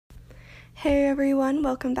Hey everyone,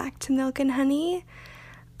 welcome back to Milk and Honey.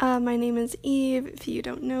 My name is Eve, if you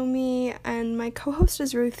don't know me, and my co-host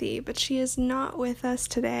is Ruthie, but she is not with us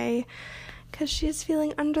today because she is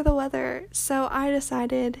feeling under the weather. So I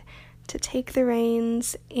decided to take the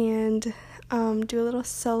reins and do a little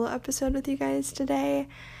solo episode with you guys today.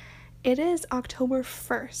 It is October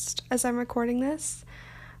 1st as I'm recording this.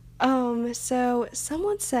 So some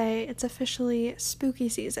would say it's officially spooky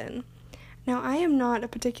season. Now, I am not a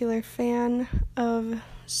particular fan of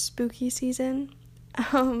spooky season,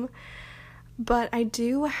 but I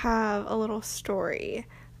do have a little story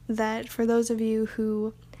that for those of you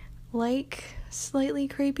who like slightly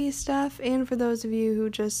creepy stuff, and for those of you who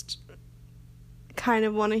just kind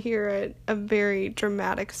of want to hear a very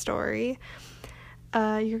dramatic story,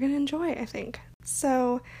 you're going to enjoy, I think.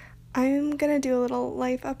 So, I'm going to do a little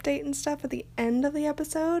life update and stuff at the end of the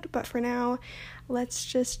episode, but for now, let's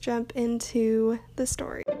just jump into the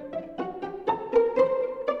story.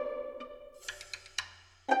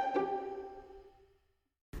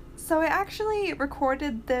 So I actually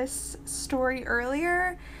recorded this story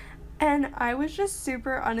earlier, and I was just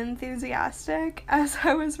super unenthusiastic as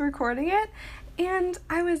I was recording it, and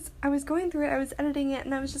I was going through it, I was editing it,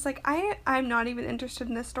 and I was just like, I'm not even interested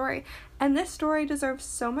in this story, and this story deserves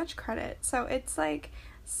so much credit. So it's like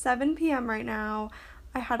 7 p.m. right now.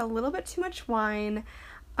 I had a little bit too much wine.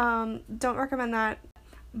 Don't recommend that,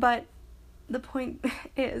 but the point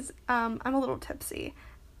is, I'm a little tipsy,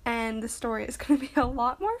 and the story is going to be a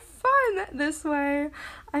lot more fun this way.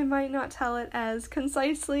 I might not tell it as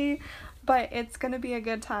concisely, but it's going to be a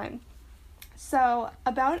good time. So,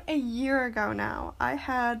 about a year ago now, I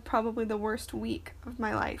had probably the worst week of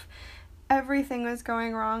my life. Everything was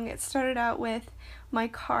going wrong. It started out with my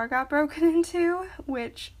car got broken into,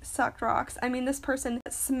 which sucked rocks. I mean, this person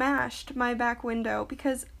smashed my back window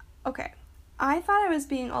because, okay, I thought I was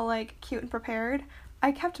being all, like, cute and prepared.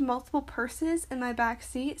 I kept multiple purses in my back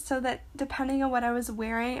seat so that depending on what I was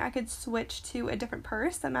wearing, I could switch to a different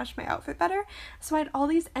purse that matched my outfit better. So I had all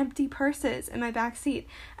these empty purses in my back seat,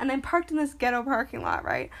 and I'm parked in this ghetto parking lot,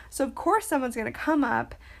 right? So of course someone's gonna come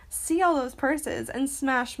up, see all those purses, and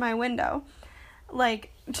smash my window.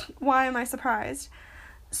 Like, why am I surprised?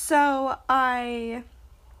 So I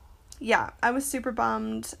was super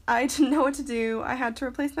bummed. I didn't know what to do. I had to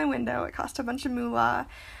replace my window. It cost a bunch of moolah.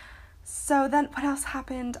 So then what else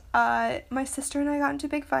happened? My sister and I got into a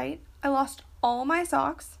big fight. I lost all my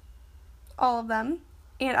socks, all of them,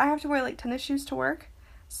 and I have to wear like tennis shoes to work,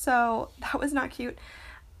 so that was not cute.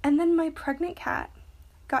 And then my pregnant cat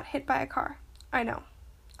got hit by a car. I know,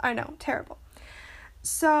 terrible.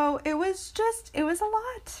 So it was a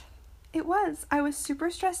lot. I was super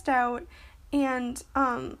stressed out, and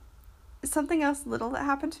something else little that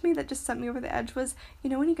happened to me that just sent me over the edge was, you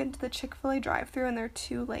know, when you get into the Chick-fil-A drive-thru and there are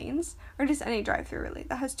 2 lanes, or just any drive-thru really,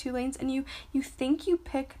 that has 2 lanes, and you think you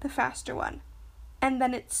pick the faster one, and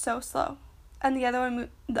then it's so slow, and the other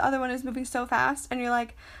one is moving so fast, and you're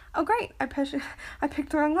like, oh great, I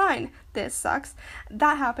picked the wrong line, this sucks.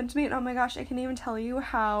 That happened to me, and oh my gosh, I can't even tell you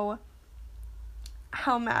how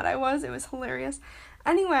mad I was. It was hilarious.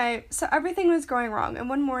 Anyway, so everything was going wrong, and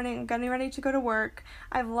one morning, I'm getting ready to go to work,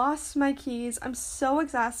 I've lost my keys, I'm so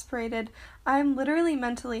exasperated, I'm literally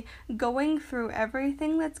mentally going through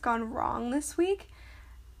everything that's gone wrong this week,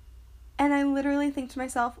 and I literally think to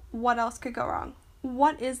myself, what else could go wrong?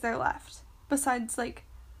 What is there left? Besides, like,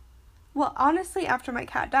 well, honestly, after my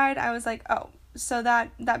cat died, I was like, oh, so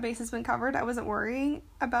that base has been covered. I wasn't worrying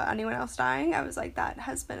about anyone else dying. I was like, that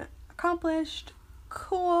has been accomplished.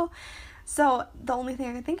 Cool. So the only thing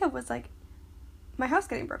I could think of was, like, my house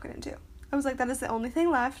getting broken into. I was like, that is the only thing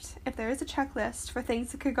left. If there is a checklist for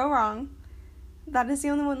things that could go wrong, that is the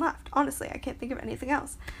only one left. Honestly, I can't think of anything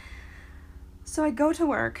else. So I go to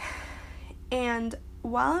work, and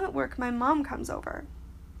while I'm at work, my mom comes over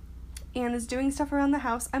and is doing stuff around the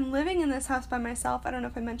house. I'm living in this house by myself. I don't know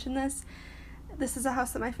if I mentioned this. This is a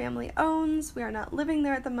house that my family owns. We are not living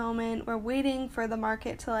there at the moment. We're waiting for the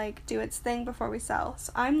market to, like, do its thing before we sell.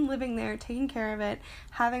 So I'm living there, taking care of it,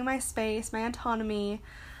 having my space, my autonomy.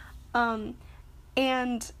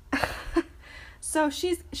 And so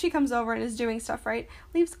she comes over and is doing stuff, right?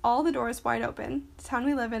 Leaves all the doors wide open. The town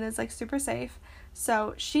we live in is, like, super safe.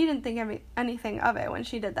 So she didn't think anything of it when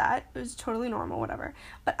she did that. It was totally normal, whatever.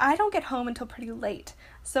 But I don't get home until pretty late.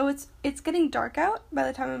 So it's getting dark out by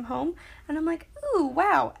the time I'm home. And I'm like, ooh,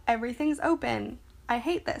 wow, everything's open. I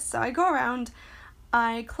hate this. So I go around,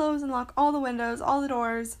 I close and lock all the windows, all the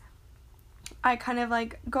doors. I kind of,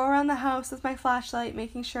 like, go around the house with my flashlight,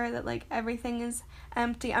 making sure that, like, everything is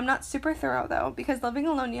empty. I'm not super thorough, though, because living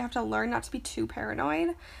alone, you have to learn not to be too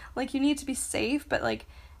paranoid. Like, you need to be safe, but, like,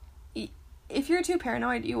 if you're too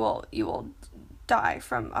paranoid, you will die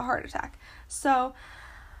from a heart attack. So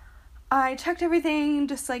I checked everything,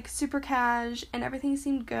 just like super cash, and everything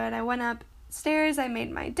seemed good. I went upstairs, I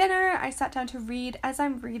made my dinner, I sat down to read. As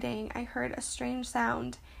I'm reading, I heard a strange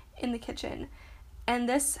sound in the kitchen. And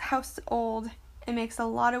this house is old, it makes a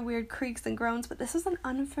lot of weird creaks and groans, but this was an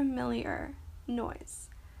unfamiliar noise.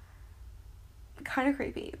 Kind of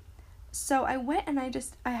creepy. So I went and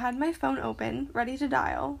I had my phone open, ready to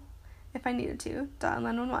dial, if I needed to, dial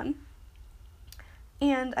 911.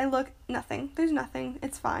 And I look, nothing. There's nothing.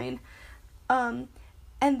 It's fine. And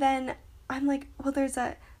then I'm like, well, there's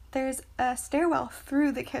a stairwell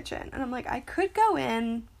through the kitchen. And I'm like, I could go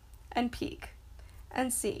in and peek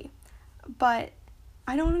and see, but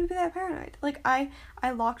I don't want to be that paranoid. Like, I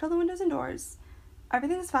locked all the windows and doors.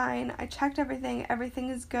 Everything's fine. I checked everything. Everything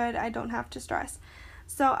is good. I don't have to stress.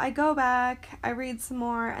 So I go back, I read some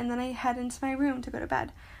more, and then I head into my room to go to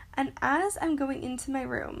bed. And as I'm going into my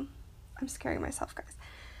room, I'm scaring myself, guys.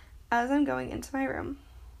 As I'm going into my room,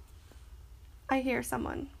 I hear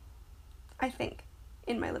someone, I think,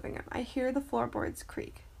 in my living room. I hear the floorboards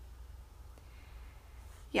creak.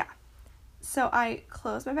 Yeah. So I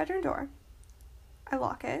close my bedroom door, I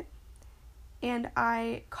lock it, and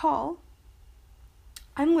I call.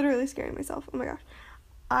 I'm literally scaring myself. Oh my gosh.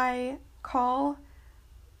 I call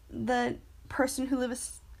the person who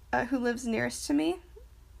lives nearest to me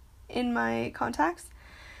in my contacts.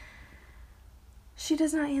 She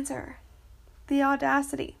does not answer. The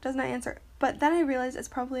audacity, does not answer. But then I realized it's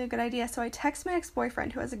probably a good idea, so I text my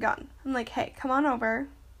ex-boyfriend who has a gun. I'm like, hey, come on over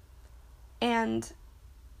and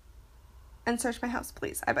search my house,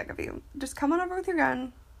 please. I beg of you. Just come on over with your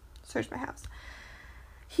gun, search my house.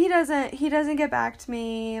 He doesn't get back to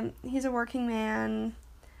me. He's a working man.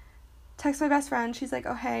 Text my best friend. She's like,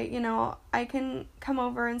 oh, hey, I can come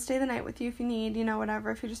over and stay the night with you if you need,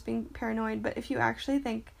 whatever, if you're just being paranoid. But if you actually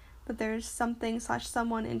think that there's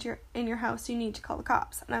something/someone in your house, you need to call the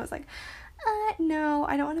cops. And I was like, no,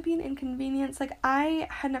 I don't want to be an inconvenience. Like, I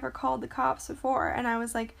had never called the cops before, and I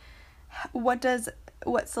was like, what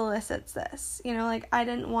solicits this? I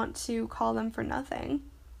didn't want to call them for nothing.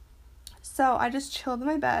 So I just chilled in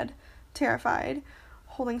my bed, terrified,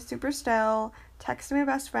 holding super still, texting my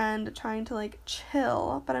best friend, trying to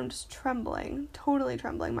chill, but I'm just trembling, totally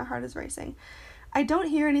trembling. My heart is racing. I don't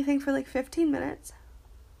hear anything for 15 minutes.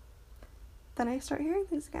 Then I start hearing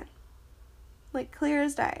things again. Clear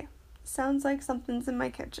as day. Sounds like something's in my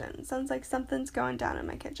kitchen. Sounds like something's going down in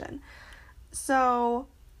my kitchen. So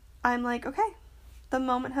I'm like, okay, the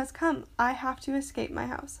moment has come. I have to escape my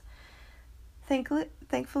house.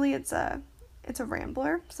 Thankfully it's a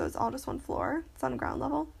rambler, so it's all just one floor. It's on ground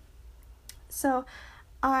level. So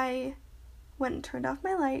I went and turned off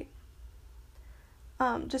my light,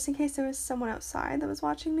 just in case there was someone outside that was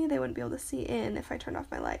watching me. They wouldn't be able to see in if I turned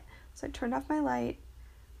off my light. So I turned off my light,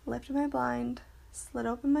 lifted my blind, slid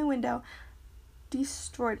open my window,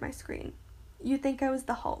 destroyed my screen. You'd think I was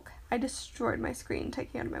the Hulk. I destroyed my screen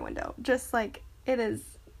taking out my window. Just like it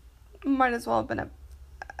is, might as well have been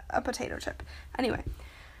a potato chip. Anyway,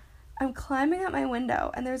 I'm climbing out my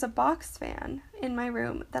window, and there's a box fan in my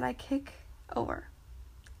room that I kick over,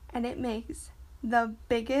 and it makes the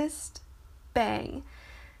biggest bang.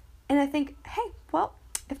 And I think, hey, well,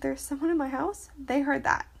 if there's someone in my house, they heard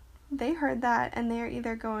that, and they're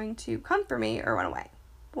either going to come for me or run away,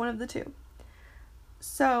 one of the two.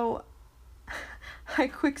 So I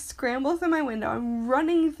quick scramble through my window. I'm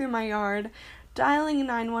running through my yard, dialing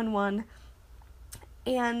 911,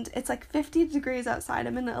 and it's 50 degrees outside.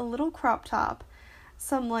 I'm in a little crop top,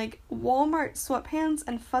 some Walmart sweatpants,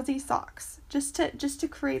 and fuzzy socks, just to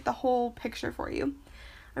create the whole picture for you.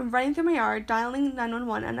 I'm running through my yard, dialing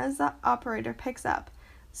 911, and as the operator picks up,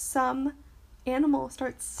 some animal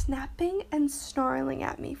starts snapping and snarling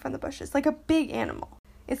at me from the bushes, like a big animal.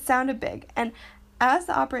 It sounded big, and as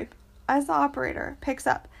the operator picks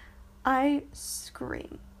up, I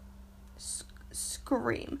scream,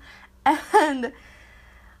 and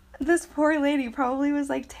this poor lady probably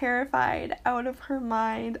was terrified out of her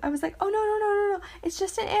mind. I was like, oh, no, it's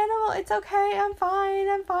just an animal, it's okay, I'm fine,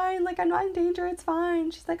 I'm not in danger, it's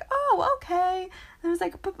fine. She's like, oh, okay. And I was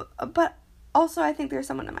like, but also I think there's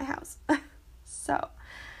someone in my house.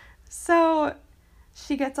 So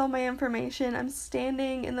she gets all my information. I'm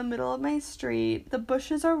standing in the middle of my street, the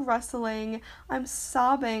bushes are rustling, I'm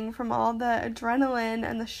sobbing from all the adrenaline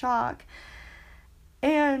and the shock,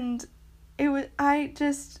 and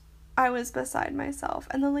I was beside myself,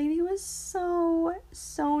 and the lady was so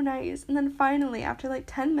nice. And then finally, after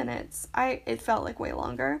 10 minutes, it felt way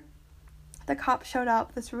longer, the cop showed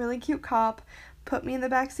up, this really cute cop, put me in the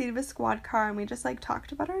back seat of a squad car, and we just, like,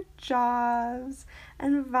 talked about our jobs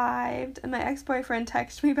and vibed, and my ex-boyfriend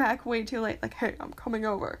texted me back way too late, like, hey, I'm coming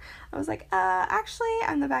over. I was like, actually,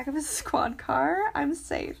 I'm in the back of a squad car, I'm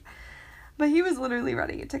safe. But he was literally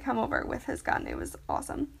ready to come over with his gun. It was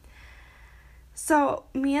awesome. So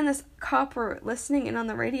me and this cop were listening in on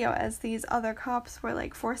the radio as these other cops were,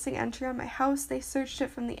 like, forcing entry on my house. They searched it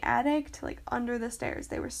from the attic to, like, under the stairs.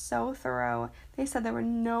 They were so thorough. They said there were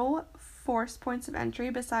no forced points of entry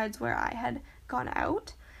besides where I had gone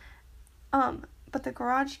out. But the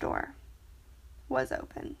garage door was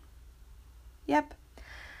open. Yep.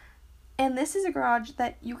 And this is a garage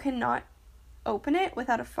that you cannot open it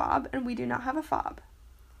without a fob, and we do not have a fob.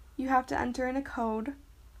 You have to enter in a code.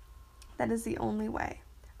 That is the only way.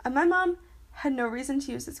 And my mom had no reason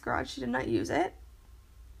to use this garage. She did not use it.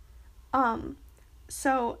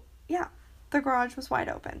 So, yeah, the garage was wide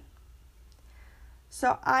open.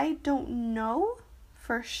 So I don't know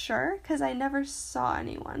for sure, because I never saw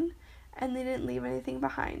anyone, and they didn't leave anything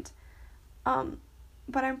behind. But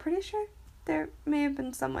I'm pretty sure there may have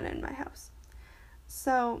been someone in my house.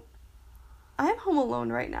 So I'm home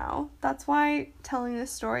alone right now. That's why telling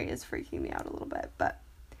this story is freaking me out a little bit,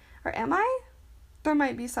 or am I? There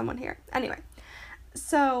might be someone here. Anyway,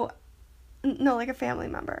 so, no, like a family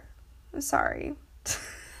member. I'm sorry.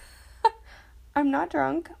 I'm not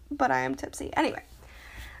drunk, but I am tipsy. Anyway,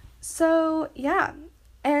 so, yeah,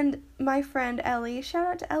 and my friend Ellie, shout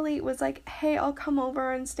out to Ellie, was like, hey, I'll come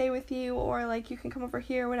over and stay with you, or, like, you can come over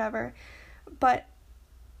here, whatever. But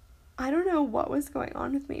I don't know what was going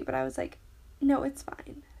on with me, but I was like, no, it's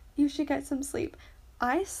fine. You should get some sleep.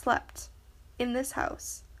 I slept in this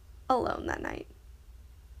house alone that night.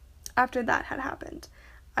 After that had happened,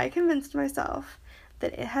 I convinced myself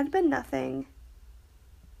that it had been nothing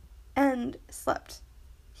and slept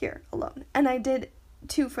here alone. And I did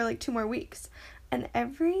too for like 2 more weeks. And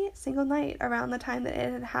every single night around the time that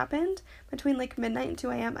it had happened, between like midnight and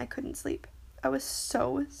 2 a.m., I couldn't sleep. I was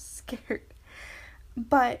so scared.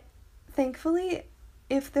 But thankfully,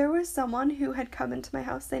 if there was someone who had come into my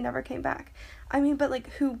house, they never came back. I mean, but, like,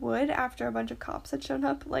 who would after a bunch of cops had shown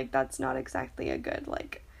up? Like, that's not exactly a good,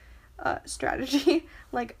 like, strategy.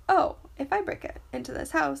 Like, oh, if I break it into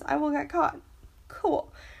this house, I will get caught.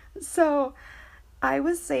 Cool. So I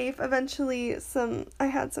was safe. Eventually, I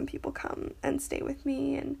had some people come and stay with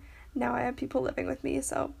me, and now I have people living with me,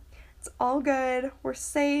 so it's all good. We're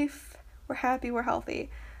safe. We're happy. We're healthy.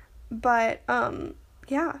 But,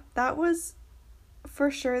 yeah, that was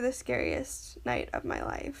for sure the scariest night of my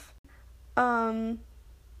life.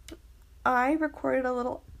 I recorded a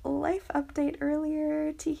little life update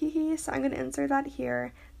earlier, teehee, so I'm going to insert that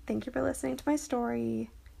here. Thank you for listening to my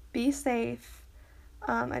story. Be safe.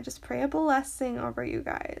 I just pray a blessing over you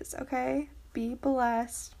guys, okay? Be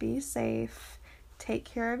blessed, be safe, take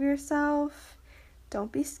care of yourself.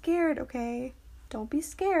 Don't be scared, okay? Don't be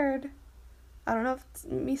scared. I don't know if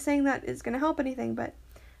me saying that is going to help anything, but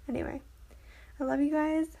anyway. I love you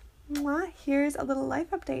guys. Mwah. Here's a little life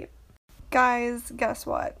update. Guys, guess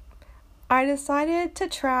what? I decided to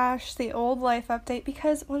trash the old life update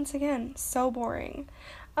because, once again, so boring.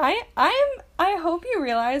 I hope you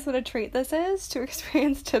realize what a treat this is to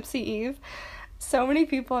experience Tipsy Eve. So many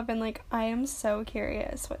people have been like, I am so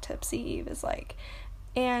curious what Tipsy Eve is like.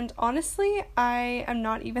 And honestly, I am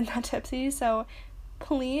not even that tipsy, so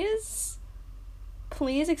please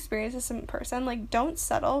experience this in person. Like, don't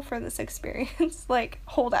settle for this experience. Like,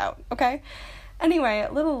 hold out, okay? Anyway,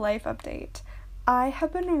 little life update. I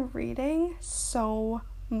have been reading so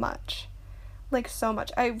much. Like, so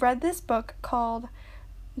much. I read this book called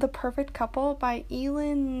The Perfect Couple by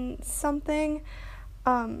Elin something.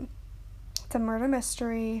 It's a murder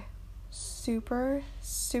mystery. Super,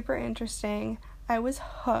 super interesting. I was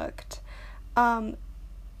hooked.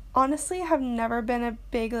 Honestly, have never been a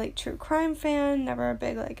big, like, true crime fan, never a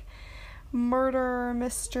big, like, murder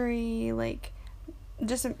mystery, like,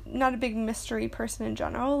 just not a big mystery person in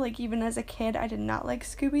general. Like, even as a kid, I did not like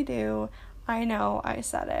Scooby-Doo. I know, I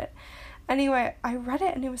said it. Anyway, I read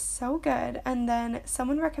it and it was so good, and then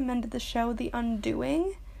someone recommended the show The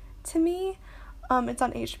Undoing to me. It's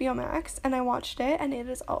on HBO Max, and I watched it, and it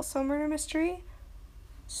is also a murder mystery.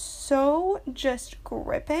 So just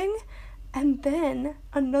gripping. And then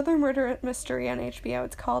another murder mystery on HBO.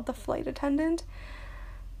 It's called The Flight Attendant.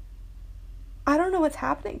 I don't know what's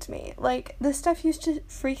happening to me. Like, this stuff used to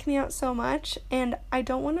freak me out so much, and I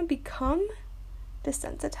don't want to become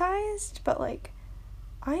desensitized, but, like,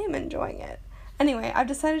 I am enjoying it. Anyway, I've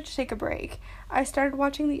decided to take a break. I started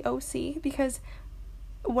watching The OC because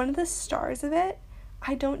one of the stars of it,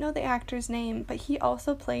 I don't know the actor's name, but he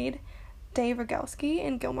also played Dave Rogalski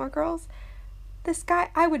in Gilmore Girls. this guy,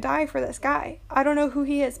 I would die for this guy. I don't know who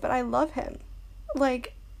he is, but I love him.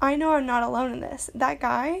 Like, I know I'm not alone in this. That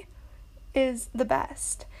guy is the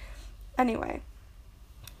best. Anyway,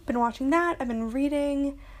 been watching that. I've been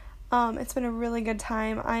reading. It's been a really good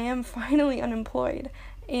time. I am finally unemployed,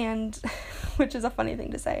 and which is a funny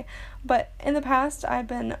thing to say. But in the past, I've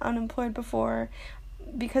been unemployed before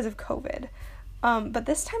because of COVID. But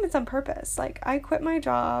this time it's on purpose. Like, I quit my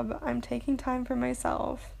job. I'm taking time for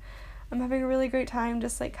myself. I'm having a really great time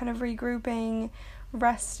just, like, kind of regrouping,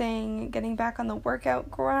 resting, getting back on the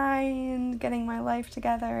workout grind, getting my life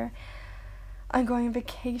together. I'm going on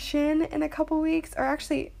vacation in a couple weeks, or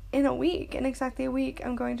actually in exactly a week.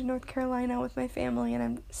 I'm going to North Carolina with my family, and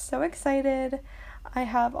I'm so excited. I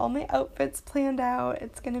have all my outfits planned out.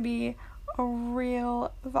 It's going to be a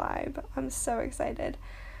real vibe. I'm so excited.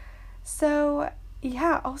 So,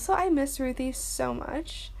 yeah, also I miss Ruthie so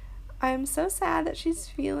much. I'm so sad that she's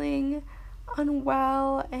feeling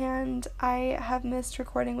unwell, and I have missed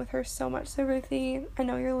recording with her so much. So, Ruthie, I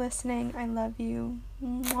know you're listening. I love you.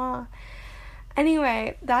 Mwah.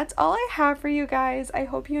 Anyway, that's all I have for you guys. I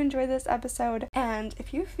hope you enjoyed this episode, and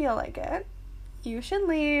if you feel like it, you should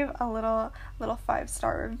leave a little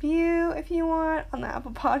 5-star review if you want on the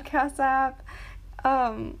Apple Podcasts app.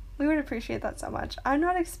 We would appreciate that so much. I'm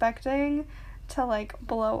not expecting to, like,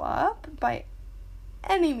 blow up by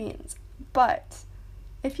any means, but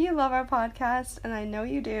if you love our podcast, and I know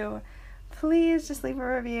you do, please just leave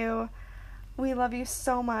a review. We love you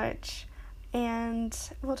so much, and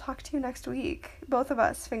we'll talk to you next week. Both of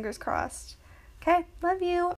us, fingers crossed. Okay, love you.